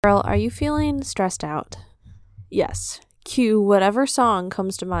Girl, are you feeling stressed out? Yes. Cue whatever song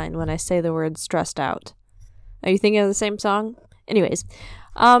comes to mind when I say the word stressed out. Are you thinking of the same song? Anyways,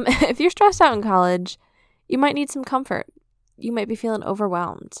 if you're stressed out in college, you might need some comfort. You might be feeling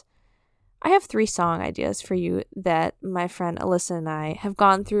overwhelmed. I have 3 song ideas for you that my friend Alyssa and I have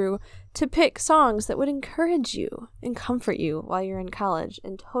gone through to pick songs that would encourage you and comfort you while you're in college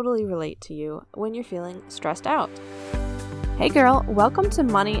and totally relate to you when you're feeling stressed out. Hey girl, welcome to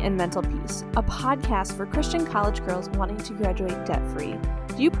Money and Mental Peace, a podcast for Christian college girls wanting to graduate debt-free.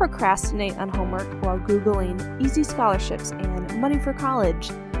 Do you procrastinate on homework while Googling easy scholarships and money for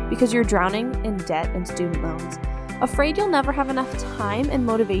college because you're drowning in debt and student loans? Afraid you'll never have enough time and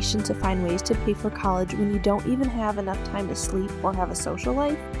motivation to find ways to pay for college when you don't even have enough time to sleep or have a social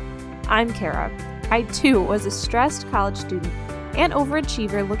life? I'm Kara. I too was a stressed college student and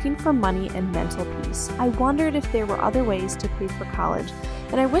overachiever looking for money and mental peace. I wondered if there were other ways to pay for college,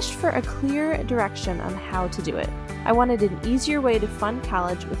 and I wished for a clear direction on how to do it. I wanted an easier way to fund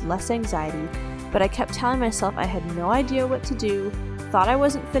college with less anxiety, but I kept telling myself I had no idea what to do, thought I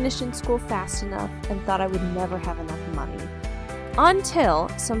wasn't finishing school fast enough, and thought I would never have enough money. Until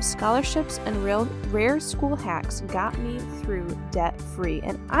some scholarships and rare school hacks got me through debt-free,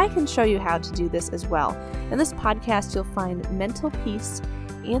 and I can show you how to do this as well. In this podcast, you'll find mental peace,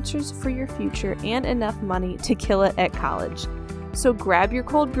 answers for your future, and enough money to kill it at college. So grab your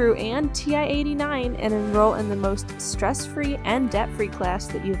cold brew and TI-89 and enroll in the most stress-free and debt-free class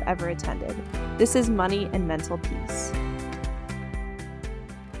that you've ever attended. This is Money and Mental Peace.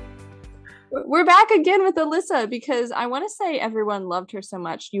 We're back again with Alyssa because I want to say everyone loved her so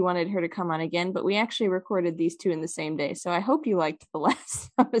much you wanted her to come on again, but we actually recorded these 2 in the same day, so I hope you liked the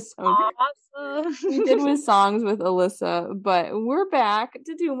last episode. Awesome. We did with songs with Alyssa, but we're back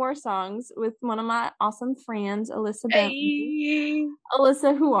to do more songs with one of my awesome friends, Alyssa Bentley.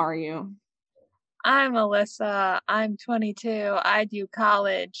 Alyssa, who are you? I'm Alyssa. I'm 22. I do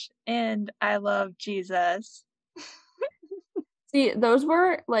college, and I love Jesus. See, those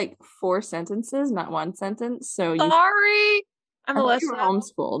were like 4 sentences, not 1 sentence. So Sorry, I'm Alyssa. You were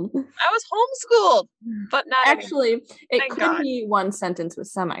homeschooled. I was homeschooled, but not actually. anymore. It Thank could God. be 1 sentence with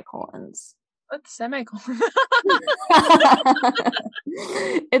semicolons. What's semicolon?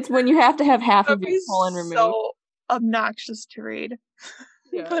 It's when you have to have half of your colon removed. So obnoxious to read.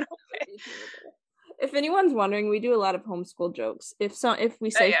 Yeah. But okay. If anyone's wondering, we do a lot of homeschool jokes. If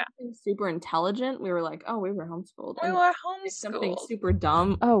we say something super intelligent, we were like, "Oh, we were homeschooled." We were homeschooled. Something super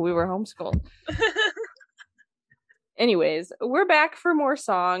dumb. Oh, we were homeschooled. Anyways, we're back for more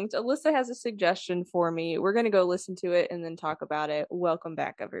songs. Alyssa has a suggestion for me. We're gonna go listen to it and then talk about it. Welcome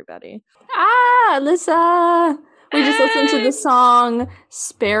back, everybody. Alyssa! We just listened to the song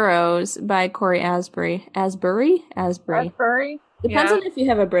 "Sparrows" by Corey Asbury. Asbury. Depends on if you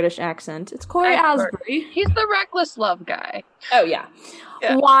have a British accent. It's Corey Asbury. He's the reckless love guy. Oh, yeah.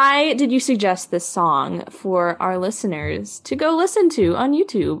 Why did you suggest this song for our listeners to go listen to on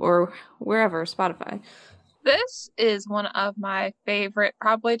YouTube or wherever, Spotify? This is one of my favorite,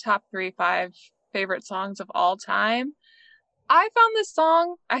 probably top 5 favorite songs of all time. I found this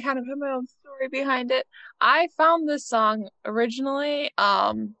song, I kind of have my own story behind it. I found this song originally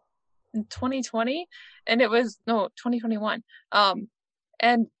in 2020. And it was 2021.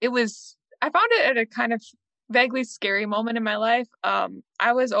 And it was, I found it at a kind of vaguely scary moment in my life.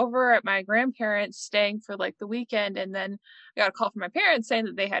 I was over at my grandparents staying for like the weekend, and then I got a call from my parents saying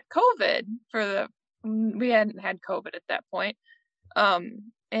that they had COVID we hadn't had COVID at that point.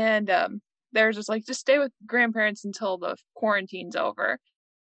 They're just like, just stay with grandparents until the quarantine's over.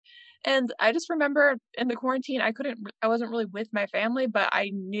 And I just remember in the quarantine, I wasn't really with my family, but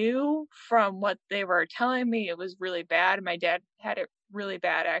I knew from what they were telling me, it was really bad. My dad had it really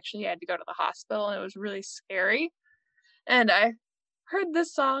bad. Actually, he had to go to the hospital, and it was really scary. And I heard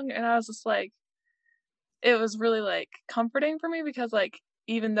this song, and I was just like, it was really like comforting for me because like,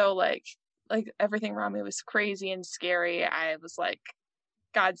 even though like everything around me was crazy and scary, I was like,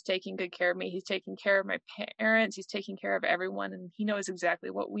 God's taking good care of me. He's taking care of my parents. He's taking care of everyone. And he knows exactly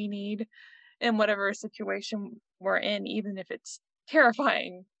what we need in whatever situation we're in, even if it's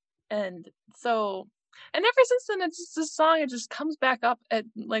terrifying. And ever since then, it's just this song. It just comes back up at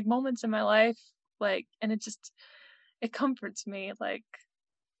like moments in my life. Like, and it comforts me. Like,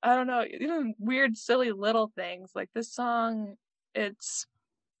 I don't know, even weird, silly little things like this song. It's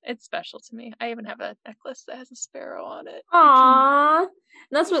special to me. I even have a necklace that has a sparrow on it. Aww. And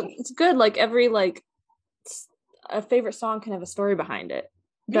that's what it's good. Like every a favorite song can have a story behind it.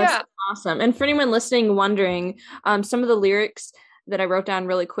 That's awesome. And for anyone listening, wondering, some of the lyrics that I wrote down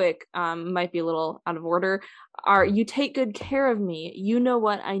really quick, might be a little out of order, are you take good care of me. You know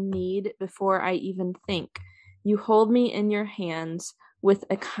what I need before I even think. You hold me in your hands with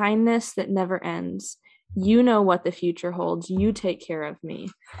a kindness that never ends. You know what the future holds. You take care of me.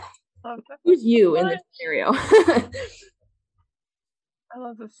 Who's you in this scenario? I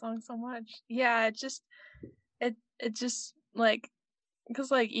love this song so much. Yeah, it just like,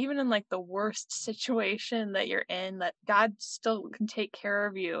 because like even in like the worst situation that you're in, that God still can take care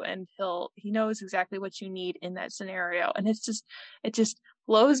of you, and he knows exactly what you need in that scenario. And it just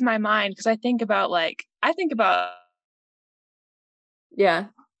blows my mind, because I think about Yeah.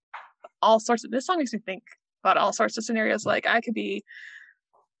 all sorts of, this song makes me think about all sorts of scenarios. Like I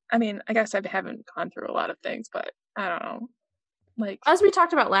guess I haven't gone through a lot of things, but I don't know. Like, as we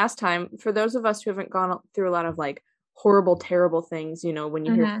talked about last time, for those of us who haven't gone through a lot of like horrible, terrible things, when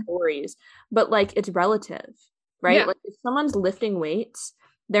you hear stories, but like it's relative, right? Yeah. Like if someone's lifting weights,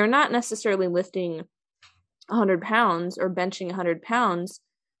 they're not necessarily lifting 100 pounds or benching 100 pounds,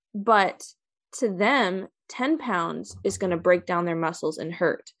 but to them, 10 pounds is going to break down their muscles and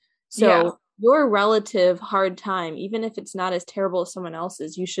hurt. So your relative hard time, even if it's not as terrible as someone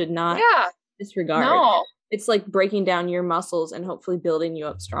else's, you should not disregard. No. It's like breaking down your muscles and hopefully building you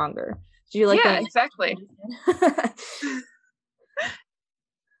up stronger. Do you like that? Yeah, exactly.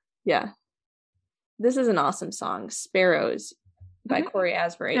 Yeah. This is an awesome song, Sparrows by Corey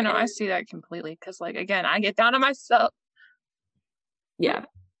Asbury. I know, I see that completely, because like, again, I get down on myself. Yeah.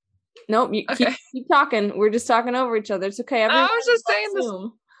 Nope, you keep talking. We're just talking over each other. It's okay. I was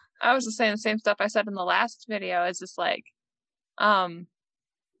just saying the same stuff I said in the last video. It's just like,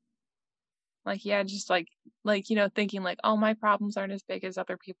 just like thinking like, oh, my problems aren't as big as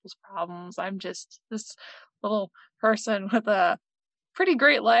other people's problems. I'm just this little person with a pretty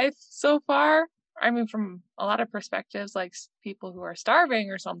great life so far. I mean, from a lot of perspectives, like people who are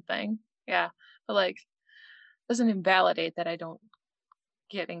starving or something. Yeah. But like, doesn't invalidate that I don't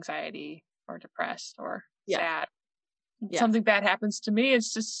get anxiety or depressed or sad. Something bad happens to me,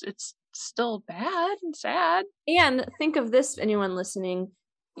 it's still bad and sad. And think of this, anyone listening,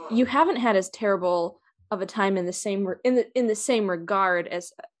 you haven't had as terrible of a time in the same regard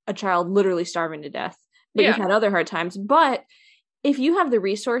as a child literally starving to death, but you've had other hard times. But if you have the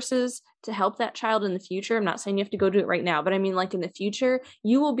resources to help that child in the future, I'm not saying you have to go do it right now, but I mean, like in the future,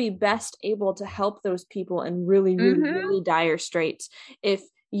 you will be best able to help those people in really, really, really dire straits if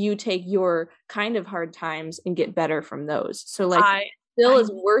you take your kind of hard times and get better from those. So like, still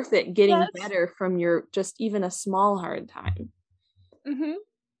is worth it getting better from your just even a small hard time.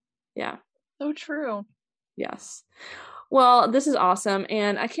 Yeah. So true. Yes. Well, this is awesome.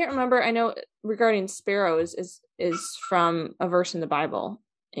 And I can't remember, I know regarding sparrows is from a verse in the Bible.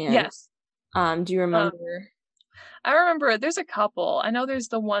 And yes. Do you remember? I remember there's a couple. I know there's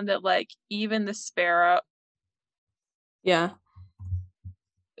the one that like even the sparrow. Yeah.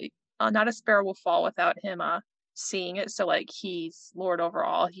 Not a sparrow will fall without him seeing it. So like he's Lord over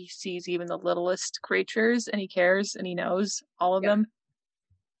all. He sees even the littlest creatures, and he cares, and he knows all of them.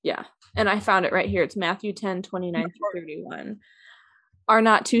 Yeah. And I found it right here. It's Matthew 10:29-31. Are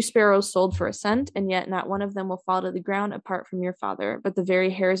not 2 sparrows sold for a cent, and yet not one of them will fall to the ground apart from your Father, but the very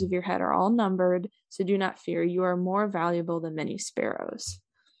hairs of your head are all numbered, so do not fear. You are more valuable than many sparrows.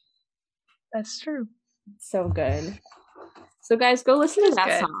 That's true. So good. So guys, go listen to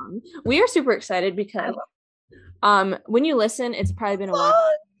that song. We are super excited because when you listen, it's probably been a while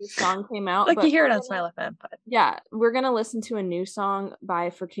since this song came out. Like, you hear it on Smile FM, but yeah, we're gonna listen to a new song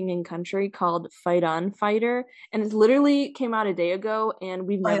by For King and Country called Fight On Fighter, and it literally came out a day ago, and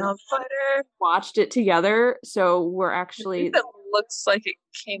we've never watched it together, so we're actually it looks like it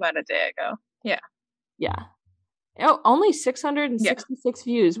came out a day ago. Yeah. Oh, only 666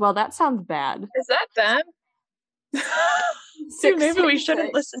 views. Well, that sounds bad. Is that them? Dude, maybe we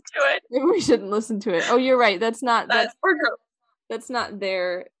shouldn't listen to it. Maybe we shouldn't listen to it. Oh, you're right. That's not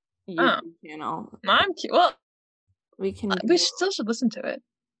their YouTube channel. I'm cute. Well, we still should listen to it.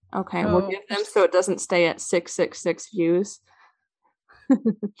 Okay, we'll give them so it doesn't stay at 666 views.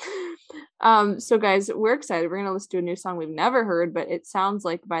 So guys, we're excited. We're gonna listen to a new song we've never heard, but it sounds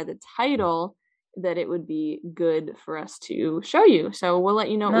like by the title that it would be good for us to show you. So we'll let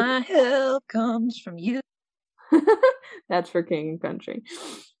you know. My help comes from you. That's For King and Country.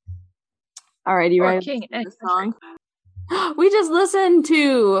 All right, you ready King for the song? We just listened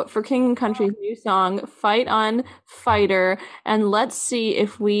to For King and Country's new song, Fight On Fighter, and let's see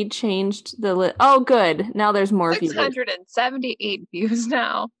if we changed the oh, good. Now there's more views. 678 views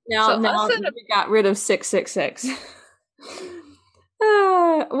now. Now we got rid of 666.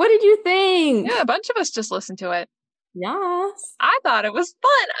 What did you think? Yeah, a bunch of us just listened to it. Yes. I thought it was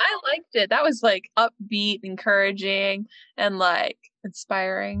fun. I liked it. That was like upbeat, encouraging, and like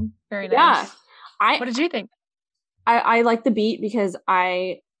inspiring. Very Yeah. nice. What did you think? I like the beat because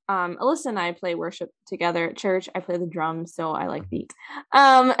Alyssa and I play worship together at church. I play the drums, so I like beat.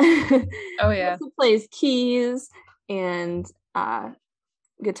 Oh yeah. Alyssa plays keys and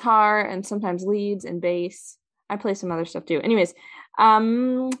guitar and sometimes leads and bass. I play some other stuff too. Anyways, I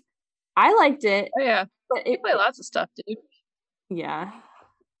liked it, Oh yeah. but You play lots of stuff, dude. yeah,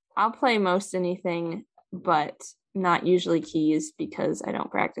 I'll play most anything, but not usually keys because I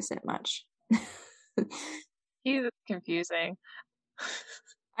don't practice it much. He's confusing.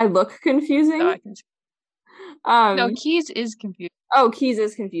 I look confusing. So I can. No, keys is confusing. Oh, keys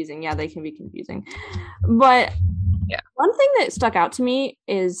is confusing. Yeah, they can be confusing. But yeah, one thing that stuck out to me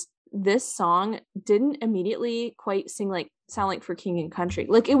is this song didn't immediately quite sound like For King and Country.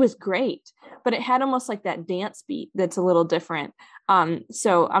 Like it was great, but it had almost like that dance beat that's a little different.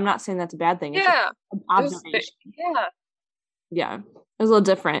 So I'm not saying that's a bad thing. It's yeah. Observation. Yeah, it was a little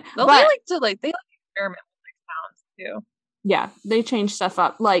different. Well, but they like experiment with like sounds too. Yeah, they change stuff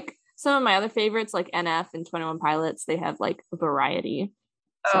up. Like some of my other favorites, like NF and 21 Pilots, they have like a variety.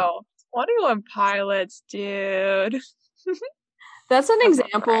 Oh, 21 Pilots, dude. That's an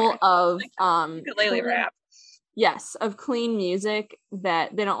example of ukulele rap. Yes, of clean music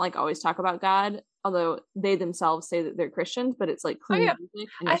that they don't like always talk about God, although they themselves say that they're Christians, but it's like clean music.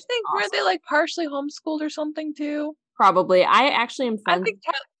 And I think awesome. Were they like partially homeschooled or something too? Probably. I actually am friends. I think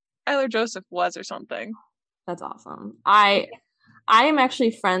Tyler Joseph was or something. That's awesome. I am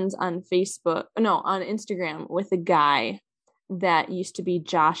actually friends on on Instagram with a guy that used to be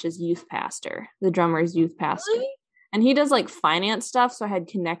Josh's youth pastor, the drummer's youth pastor. Really? And he does like finance stuff, so I had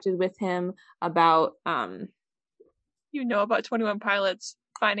connected with him about you know about 21 Pilots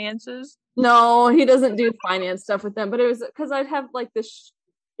finances? No, he doesn't do finance stuff with them, but it was because I'd have like this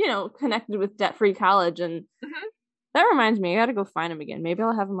connected with Debt Free College, and that reminds me, I gotta go find him again. Maybe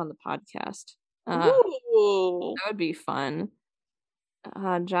I'll have him on the podcast. Ooh. That would be fun.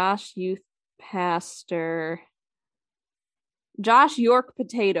 Josh youth pastor, Josh York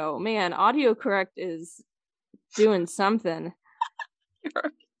Potato. Man, autocorrect is doing something.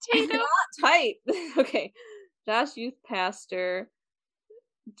 York Potato. Not type. Okay, Josh youth pastor,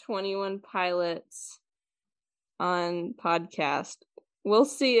 21 Pilots on podcast. We'll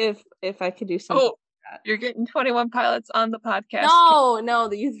see if I could do something. Oh, like you're getting 21 Pilots on the podcast. No,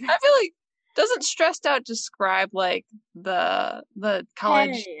 the youth. I feel like doesn't Stressed Out describe like the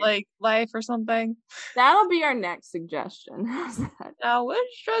college like life or something? That'll be our next suggestion. Now we're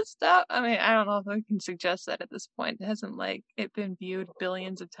Stressed Out. I mean, I don't know if we can suggest that at this point. It hasn't like it been viewed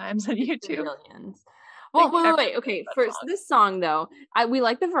billions of times on YouTube. Billions. Well, wait. Okay, first this song though, we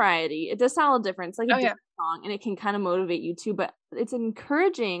like the variety. It does sound a little different. It's like a different song, and it can kind of motivate you too. But it's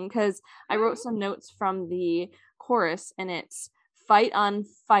encouraging because I wrote some notes from the chorus, and it's "Fight on,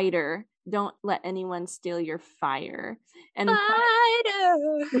 fighter. Don't let anyone steal your fire." And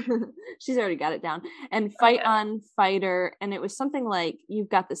fighter. She's already got it down. And fight on, fighter. And it was something like "You've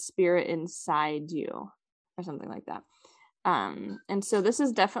got the spirit inside you," or something like that. And so this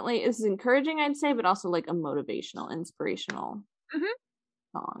is encouraging, I'd say, but also like a motivational, inspirational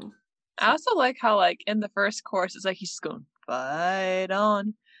song. I also like how like in the first chorus it's like he's just going fight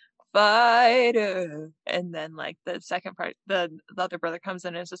on, fighter, and then like the second part, the other brother comes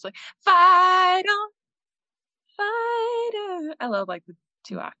in and it's just like fight on, fighter. I love like the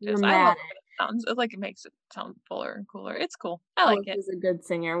 2 octaves. Dramatic. I love it sounds. It like it makes it sound fuller and cooler. It's cool. I like it. He's a good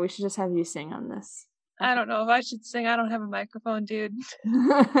singer. We should just have you sing on this. I don't know if I should sing. I don't have a microphone, dude.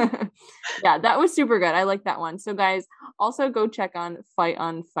 Yeah, that was super good. I like that one. So guys, also go check on Fight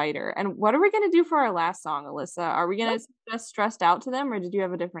on Fighter. And what are we going to do for our last song, Alyssa? Are we going to just Stressed Out to them, or did you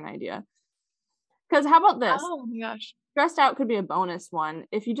have a different idea? Because how about this? Oh my gosh. Stressed Out could be a bonus one.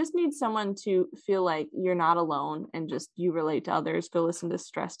 If you just need someone to feel like you're not alone and just you relate to others, go listen to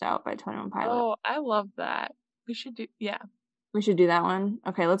Stressed Out by 21 Pilots. Oh, I love that. We should do We should do that one.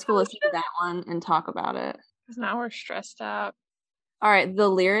 Okay, let's go listen to that one and talk about it. Because now we're stressed out. All right, the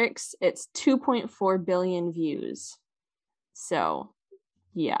lyrics, it's 2.4 billion views. So,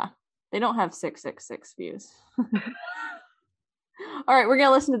 yeah. They don't have 666 views. All right, we're going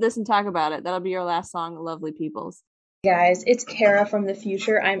to listen to this and talk about it. That'll be your last song, Lovely Peoples. Guys, it's Kara from the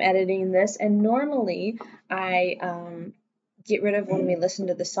future. I'm editing this, and normally I get rid of when we listen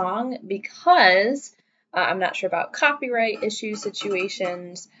to the song because I'm not sure about copyright issues,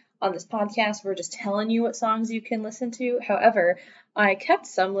 situations on this podcast. We're just telling you what songs you can listen to. However, I kept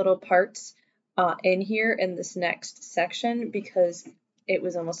some little parts in here in this next section because it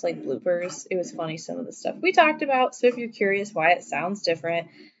was almost like bloopers. It was funny, some of the stuff we talked about. So if you're curious why it sounds different,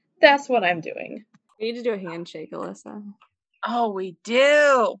 that's what I'm doing. We need to do a handshake, Alyssa. Oh, we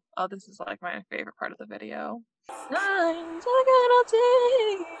do. Oh, this is like my favorite part of the video. Signs are gonna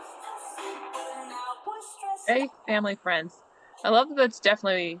take. Hey, family friends. I love that it's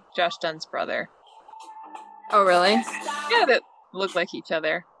definitely Josh Dunn's brother. Oh, really? Yeah, that look like each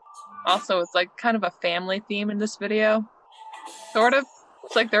other. Also, it's like kind of a family theme in this video. Sort of.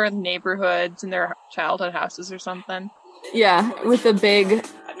 It's like they're in neighborhoods and their childhood houses or something. Yeah, with the big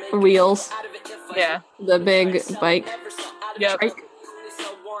wheels. Yeah. The big bike. Yep. Trike.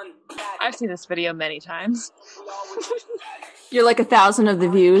 I've seen this video many times. You're like 1,000 of the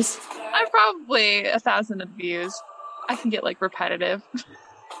views. I'm probably 1,000 of views. I can get like repetitive.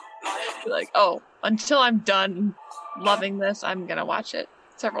 Like, oh, until I'm done loving this, I'm gonna watch it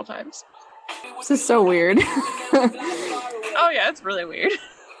several times. This is so weird. Oh yeah, it's really weird.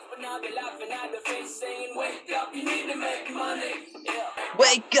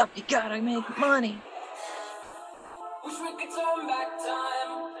 Wake up, you gotta make money.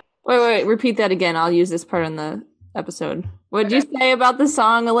 Wait, repeat that again. I'll use this part in the episode. What did you say about the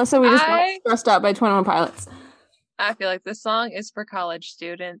song, Alyssa? We just got stressed out by 21 Pilots. I feel like this song is for college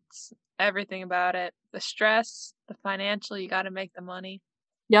students. Everything about it. The stress, the financial, you gotta make the money.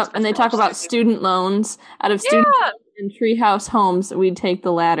 Yep, and they talk about student loans. Out of student loans and treehouse homes, we'd take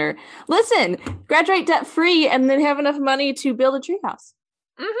the latter. Listen, graduate debt-free and then have enough money to build a treehouse.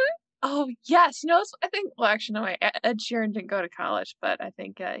 Mm-hmm. Oh, yes. You know, I think, well, actually, no, Ed Sheeran didn't go to college, but I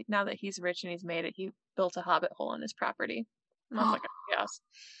think now that he's rich and he's made it, he built a hobbit hole on his property. And I was like, yes.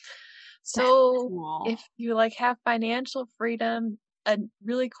 So cool. If you like have financial freedom, a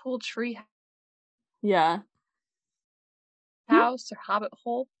really cool tree house or hobbit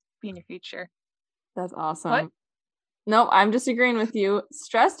hole be in your future. That's awesome. What? No, I'm disagreeing with you.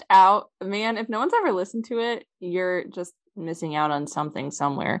 Stressed Out, man, if no one's ever listened to it, you're just missing out on something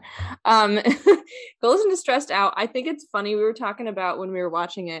somewhere. Go listen to Stressed Out. I think it's funny. We were talking about when we were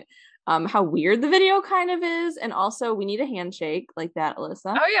watching it, how weird the video kind of is. And also we need a handshake like that,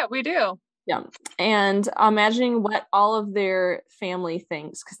 Alyssa. Oh yeah, we do. Yeah. And imagining what all of their family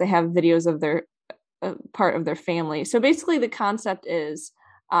thinks, because they have videos of their part of their family. So basically the concept is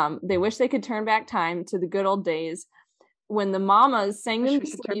they wish they could turn back time to the good old days when the mamas sang them to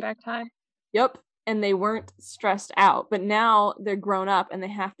sleep. Turn back time? Yep. And they weren't stressed out. But now they're grown up and they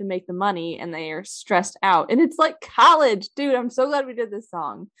have to make the money and they are stressed out. And it's like college. Dude, I'm so glad we did this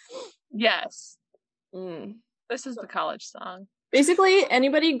song. Yes. This is the college song. Basically,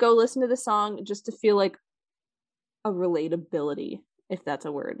 anybody go listen to the song just to feel like a relatability, if that's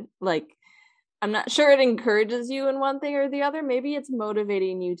a word. Like, I'm not sure it encourages you in one thing or the other. Maybe it's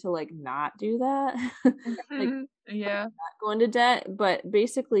motivating you to like not do that. Like, yeah, not go into debt. But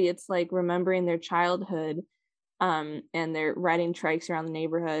basically, it's like remembering their childhood, and they're riding trikes around the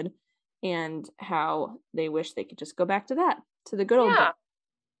neighborhood, and how they wish they could just go back to that, to the good old days.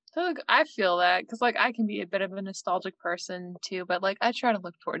 So I feel that because like I can be a bit of a nostalgic person too, but like I try to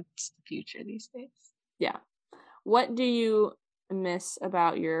look towards the future these days. Yeah. What do you miss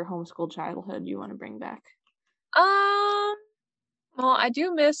about your homeschool childhood you want to bring back? Well, I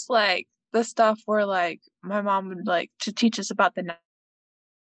do miss like the stuff where like my mom would like to teach us about the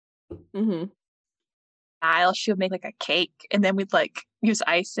Nile. She would make like a cake and then we'd like use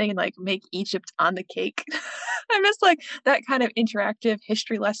icing and like make Egypt on the cake. I miss like that kind of interactive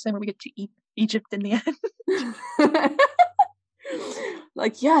history lesson where we get to eat Egypt in the end.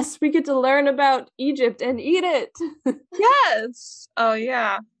 Like, yes, we get to learn about Egypt and eat it. Yes. Oh,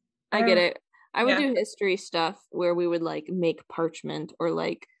 yeah. I get it. I would do history stuff where we would like make parchment or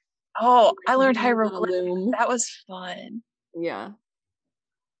like. Oh, I learned hieroglyphics. That was fun. Yeah.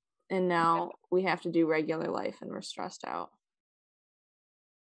 And now we have to do regular life and we're stressed out.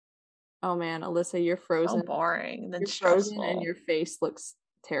 Oh man, Alyssa, you're frozen. So boring. And then you're stressful. Frozen and your face looks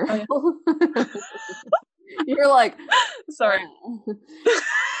terrible. Oh, yeah. You're like, sorry.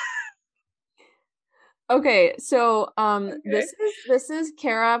 Okay, so this is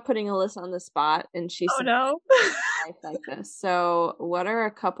Kara putting Alyssa on the spot, and she said, no, life like this. So, what are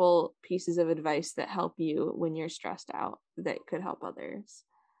a couple pieces of advice that help you when you're stressed out that could help others?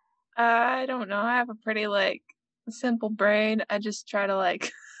 I don't know. I have a pretty like simple brain. I just try to like,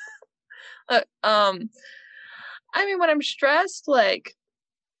 I mean, when I'm stressed, like.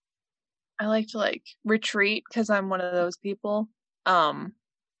 I like to like retreat because I'm one of those people. And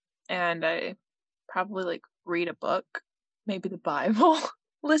I probably like read a book, maybe the Bible,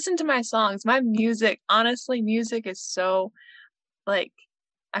 listen to my songs. My music, honestly, music is so like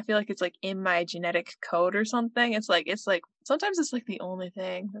I feel like it's like in my genetic code or something. It's like sometimes it's like the only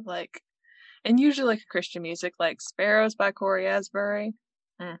thing that like, and usually like Christian music, like Sparrows by Corey Asbury.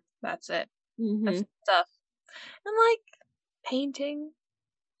 That's it. That's stuff. And like painting,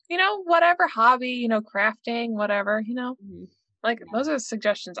 whatever hobby, crafting, whatever, like those are the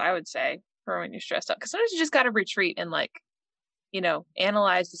suggestions I would say for when you're stressed out. Because sometimes you just got to retreat and like,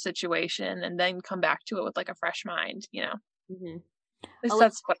 analyze the situation and then come back to it with like a fresh mind, At least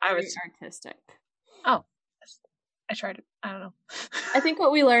that's what I was. Artistic. Oh, I tried to. I don't know. I think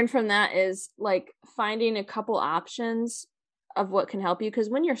what we learned from that is like finding a couple options of what can help you, because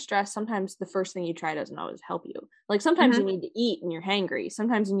when you're stressed, sometimes the first thing you try doesn't always help you. Like sometimes you need to eat and you're hangry.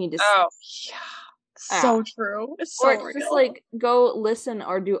 Sometimes you need to. Oh yeah, so true. It's so real. Just like go listen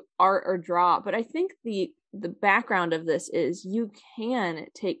or do art or draw. But I think the background of this is you can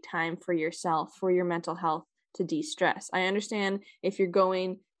take time for yourself, for your mental health, to de-stress. I understand if you're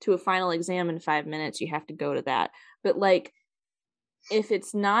going to a final exam in 5 minutes, you have to go to that. But like, if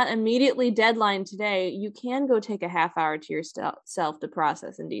it's not immediately deadline today, you can go take a half hour to yourself to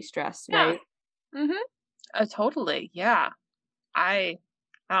process and de-stress, right? Totally. Yeah. I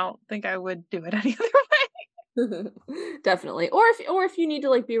don't think I would do it any other way. Definitely. Or if you need to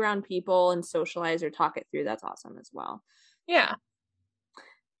like be around people and socialize or talk it through, that's awesome as well. Yeah.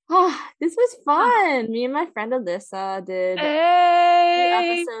 This was fun. Me and my friend Alyssa did 2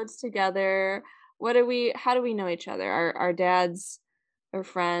 episodes together. How do we know each other? Our dads are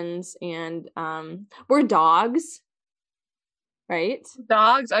friends, and we're dogs, right?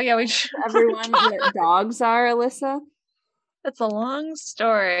 Dogs. Oh yeah, we everyone what dogs are, Alyssa. That's a long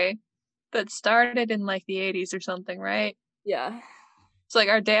story that started in like the 80s or something, right? Yeah. It's like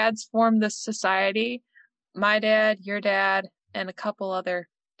our dads formed this society. My dad, your dad, and a couple other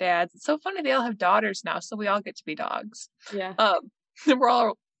dads. It's so funny they all have daughters now, so we all get to be dogs. Yeah. We're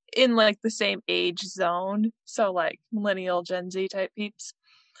all in like the same age zone, so like millennial Gen Z type peeps,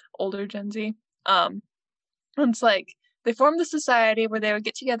 older Gen Z. And it's like they formed the society where they would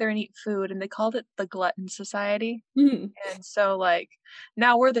get together and eat food, and they called it the Glutton Society. And so like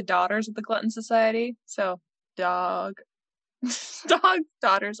now we're the daughters of the Glutton Society. So daughters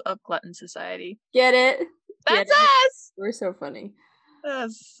of Glutton Society. Get it? That's us. We're so funny.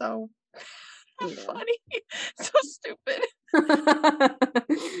 That's so funny. So stupid.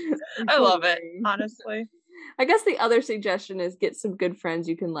 I love it, honestly. I guess the other suggestion is get some good friends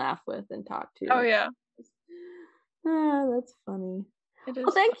you can laugh with and talk to. Oh yeah. That's funny. It is.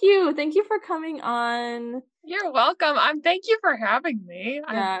 Well, thank you. Thank you for coming on. You're welcome. Thank you for having me.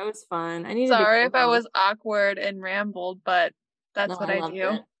 Yeah, it was fun. Sorry if I was awkward and rambled, but that's what I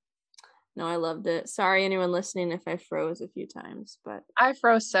do. No, I loved it. Sorry, anyone listening, if I froze a few times, but I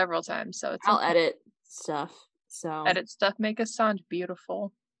froze several times, so I'll edit stuff. So edit stuff, make us sound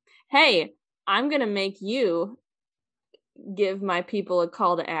beautiful. Hey, I'm gonna make you give my people a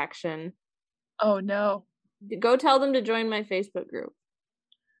call to action. Oh no! Go tell them to join my Facebook group.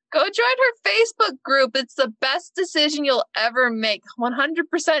 Go join her Facebook group. It's the best decision you'll ever make.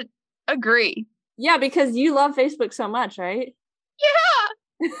 100% agree. Yeah, because you love Facebook so much, right?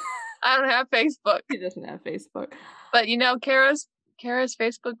 Yeah. I don't have Facebook. He doesn't have Facebook. But Kara's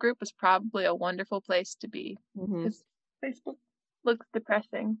Facebook group is probably a wonderful place to be. Because Facebook looks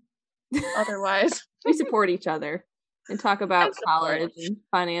depressing otherwise. We support each other and talk about college and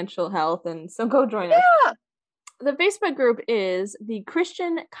financial health, and so go join us. Yeah. The Facebook group is the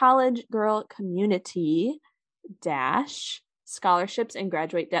Christian College Girl Community - Scholarships and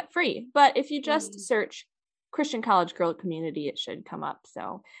Graduate Debt Free. But if you just search Christian College Girl Community, it should come up.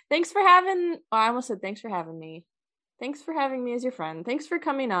 So thanks for having me. Thanks for having me as your friend. Thanks for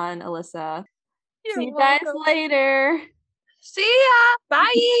coming on, Alyssa. See you guys later. See ya.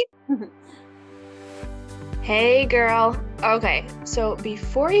 Bye. Hey girl. Okay, so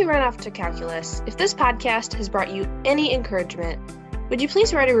before you run off to calculus, if this podcast has brought you any encouragement, would you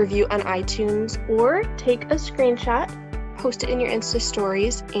please write a review on iTunes or take a screenshot, post it in your Insta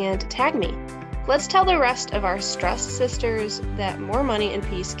stories, and tag me. Let's tell the rest of our stressed sisters that more money and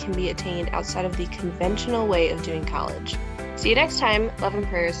peace can be attained outside of the conventional way of doing college. See you next time. Love and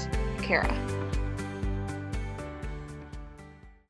prayers, Kara.